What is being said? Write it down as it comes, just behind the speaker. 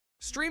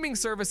Streaming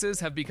services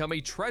have become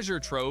a treasure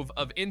trove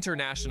of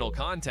international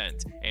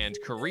content, and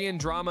Korean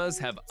dramas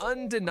have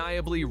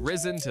undeniably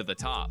risen to the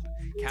top.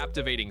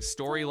 Captivating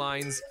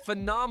storylines,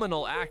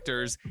 phenomenal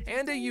actors,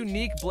 and a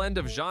unique blend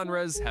of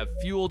genres have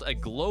fueled a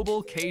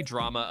global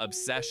K-drama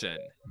obsession.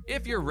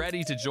 If you're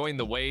ready to join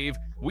the wave,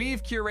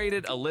 we've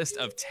curated a list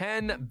of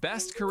 10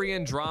 best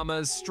Korean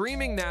dramas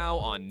streaming now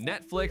on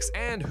Netflix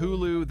and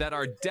Hulu that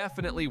are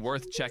definitely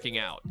worth checking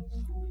out.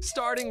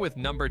 Starting with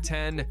number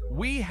 10,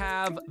 we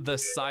have The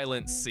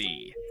Silent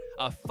Sea.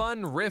 A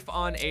fun riff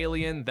on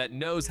Alien that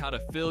knows how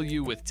to fill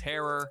you with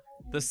terror.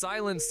 The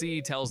Silent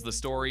Sea tells the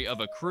story of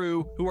a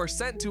crew who are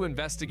sent to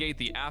investigate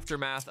the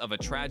aftermath of a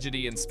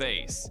tragedy in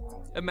space.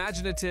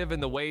 Imaginative in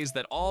the ways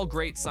that all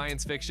great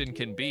science fiction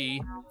can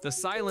be, The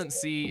Silent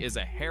Sea is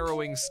a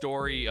harrowing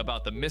story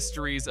about the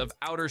mysteries of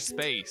outer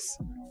space.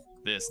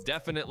 This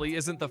definitely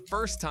isn't the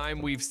first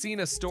time we've seen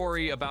a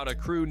story about a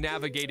crew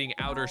navigating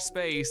outer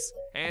space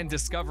and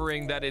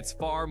discovering that it's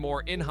far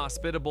more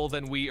inhospitable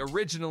than we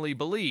originally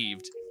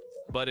believed.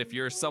 But if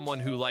you're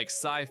someone who likes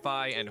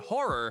sci-fi and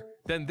horror,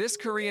 then this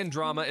Korean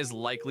drama is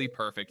likely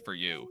perfect for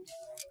you.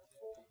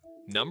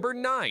 Number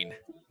 9,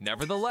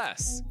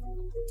 Nevertheless.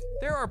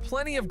 There are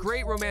plenty of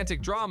great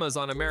romantic dramas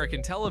on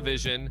American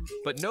television,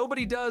 but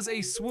nobody does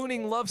a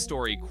swooning love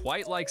story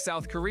quite like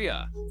South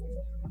Korea.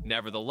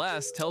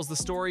 Nevertheless tells the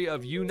story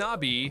of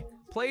Yunabi,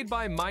 played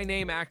by My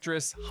Name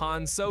actress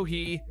Han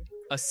So-hee,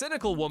 a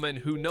cynical woman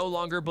who no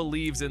longer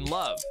believes in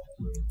love.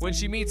 When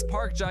she meets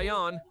Park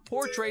Jae-yeon,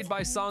 portrayed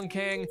by Song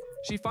Kang,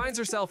 she finds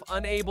herself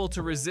unable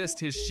to resist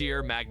his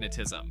sheer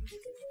magnetism.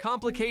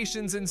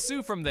 Complications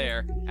ensue from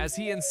there, as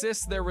he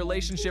insists their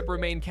relationship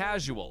remain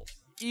casual,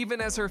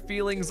 even as her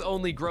feelings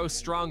only grow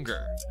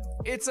stronger.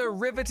 It's a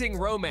riveting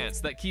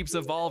romance that keeps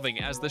evolving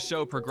as the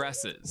show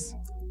progresses.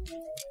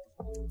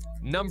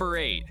 Number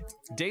 8,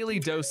 Daily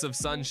Dose of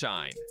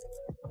Sunshine.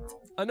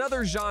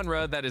 Another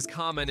genre that is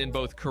common in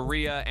both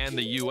Korea and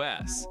the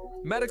US.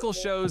 Medical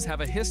shows have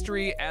a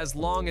history as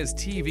long as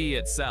TV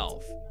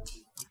itself.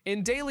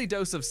 In Daily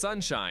Dose of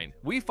Sunshine,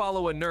 we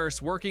follow a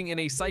nurse working in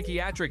a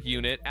psychiatric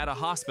unit at a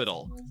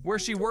hospital, where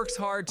she works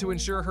hard to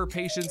ensure her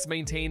patients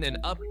maintain an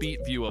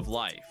upbeat view of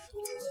life.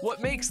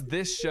 What makes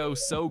this show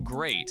so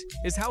great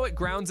is how it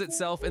grounds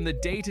itself in the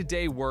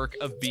day-to-day work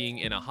of being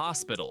in a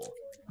hospital.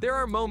 There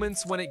are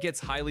moments when it gets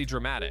highly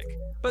dramatic,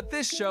 but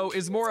this show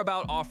is more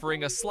about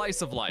offering a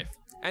slice of life,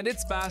 and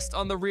it's based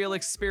on the real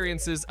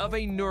experiences of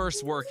a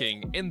nurse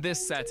working in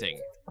this setting.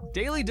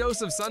 Daily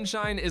Dose of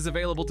Sunshine is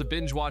available to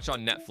binge watch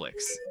on Netflix.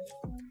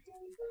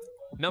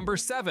 Number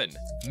 7,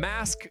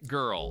 Mask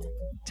Girl.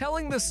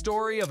 Telling the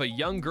story of a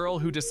young girl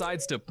who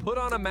decides to put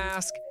on a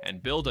mask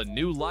and build a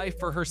new life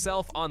for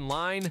herself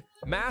online,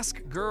 Mask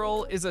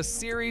Girl is a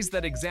series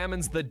that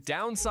examines the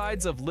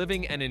downsides of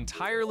living an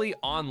entirely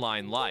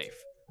online life.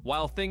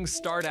 While things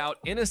start out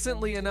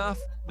innocently enough,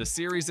 the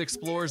series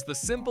explores the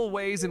simple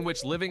ways in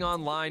which living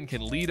online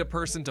can lead a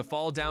person to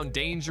fall down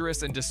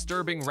dangerous and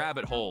disturbing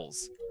rabbit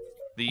holes.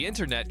 The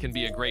internet can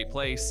be a great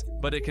place,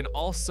 but it can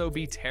also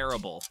be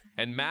terrible,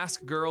 and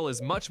Mask Girl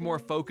is much more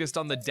focused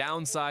on the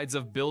downsides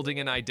of building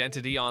an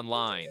identity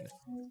online.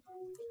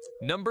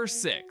 Number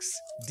 6,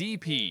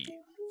 DP.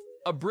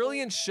 A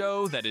brilliant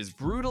show that is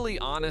brutally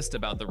honest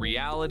about the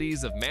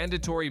realities of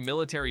mandatory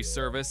military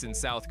service in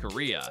South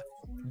Korea.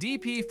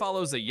 DP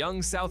follows a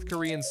young South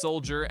Korean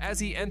soldier as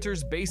he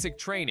enters basic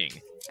training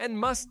and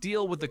must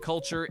deal with the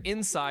culture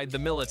inside the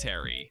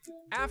military.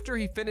 After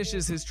he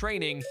finishes his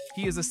training,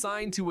 he is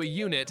assigned to a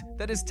unit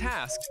that is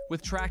tasked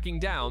with tracking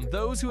down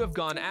those who have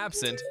gone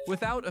absent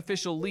without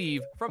official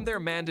leave from their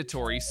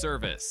mandatory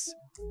service.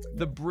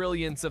 The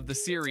brilliance of the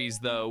series,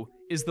 though,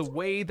 is the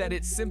way that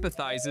it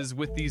sympathizes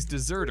with these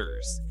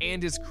deserters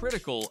and is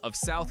critical of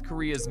South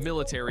Korea's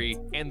military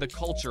and the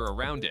culture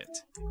around it.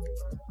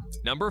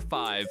 Number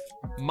 5,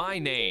 My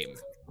Name.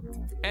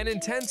 An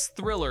intense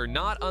thriller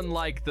not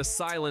unlike The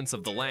Silence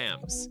of the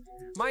Lambs.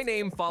 My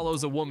Name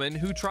follows a woman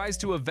who tries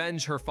to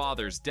avenge her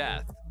father's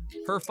death.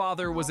 Her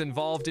father was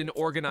involved in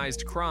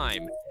organized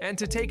crime, and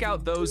to take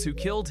out those who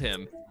killed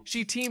him,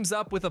 she teams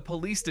up with a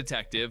police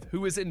detective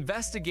who is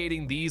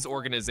investigating these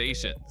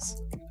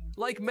organizations.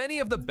 Like many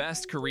of the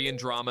best Korean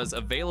dramas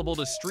available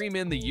to stream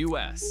in the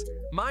US,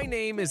 My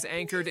Name is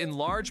anchored in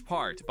large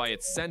part by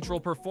its central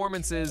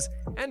performances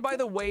and by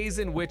the ways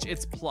in which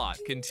its plot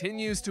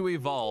continues to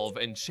evolve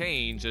and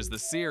change as the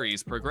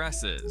series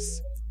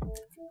progresses.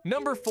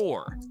 Number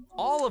 4,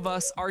 All of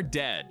Us Are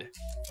Dead.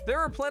 There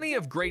are plenty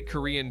of great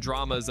Korean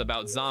dramas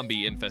about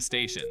zombie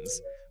infestations,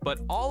 but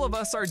All of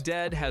Us Are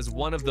Dead has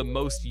one of the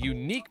most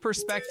unique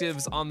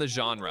perspectives on the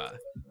genre.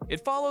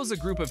 It follows a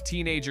group of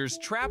teenagers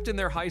trapped in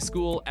their high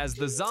school as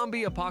the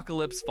zombie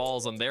apocalypse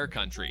falls on their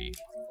country.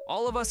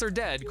 All of Us Are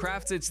Dead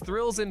crafts its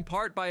thrills in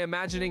part by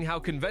imagining how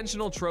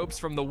conventional tropes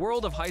from the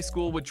world of high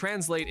school would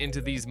translate into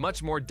these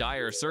much more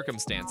dire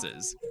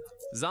circumstances.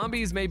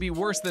 Zombies may be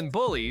worse than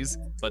bullies,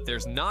 but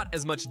there's not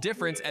as much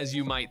difference as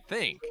you might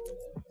think.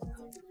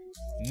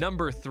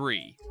 Number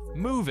 3,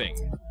 Moving.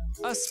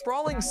 A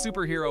sprawling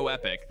superhero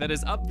epic that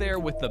is up there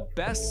with the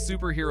best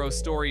superhero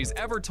stories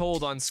ever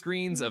told on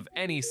screens of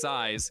any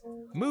size,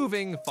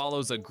 Moving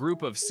follows a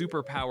group of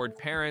superpowered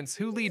parents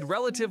who lead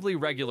relatively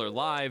regular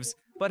lives,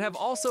 but have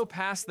also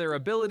passed their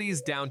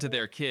abilities down to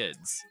their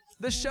kids.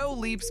 The show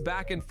leaps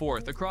back and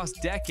forth across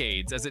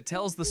decades as it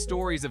tells the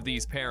stories of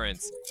these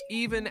parents,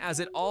 even as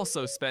it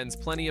also spends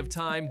plenty of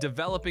time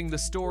developing the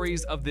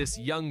stories of this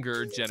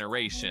younger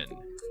generation.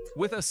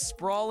 With a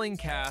sprawling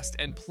cast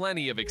and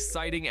plenty of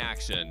exciting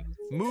action,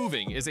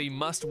 Moving is a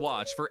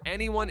must-watch for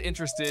anyone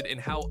interested in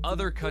how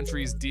other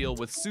countries deal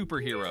with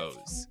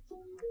superheroes.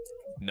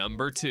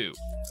 Number 2.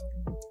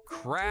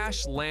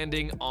 Crash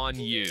Landing on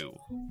You.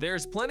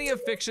 There's plenty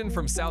of fiction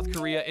from South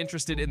Korea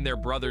interested in their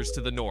brothers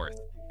to the north,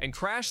 and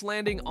Crash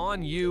Landing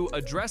on You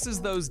addresses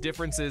those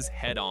differences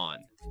head-on.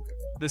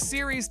 The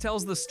series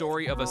tells the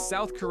story of a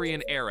South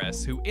Korean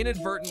heiress who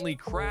inadvertently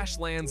crash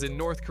lands in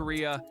North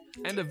Korea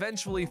and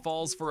eventually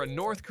falls for a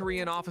North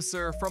Korean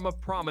officer from a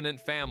prominent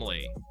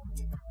family.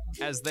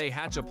 As they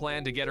hatch a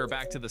plan to get her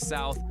back to the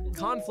South,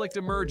 conflict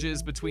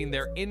emerges between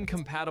their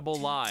incompatible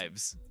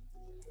lives.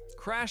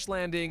 Crash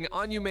Landing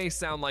on You may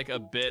sound like a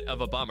bit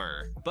of a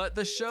bummer, but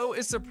the show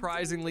is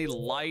surprisingly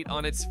light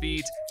on its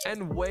feet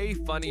and way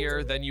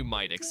funnier than you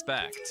might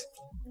expect.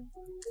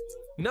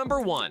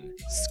 Number 1.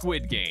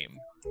 Squid Game.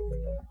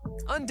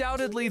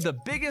 Undoubtedly the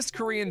biggest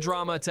Korean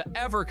drama to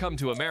ever come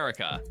to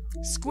America,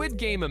 Squid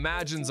Game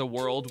imagines a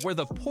world where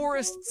the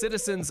poorest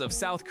citizens of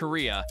South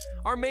Korea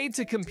are made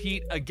to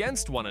compete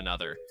against one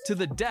another to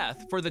the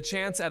death for the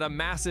chance at a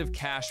massive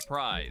cash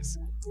prize.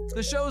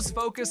 The show's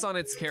focus on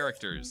its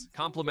characters,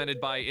 complemented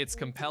by its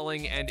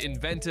compelling and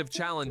inventive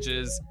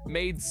challenges,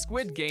 made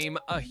Squid Game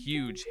a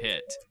huge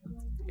hit.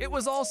 It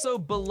was also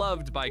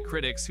beloved by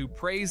critics who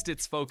praised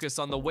its focus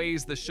on the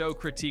ways the show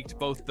critiqued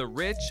both the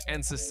rich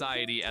and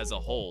society as a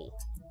whole.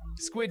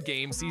 Squid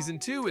Game Season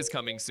 2 is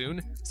coming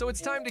soon, so it's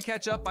time to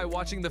catch up by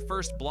watching the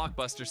first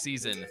blockbuster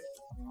season.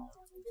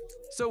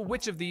 So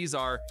which of these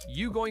are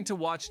you going to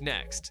watch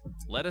next?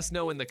 Let us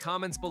know in the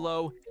comments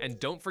below, and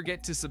don't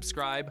forget to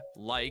subscribe,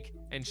 like,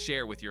 and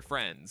share with your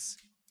friends.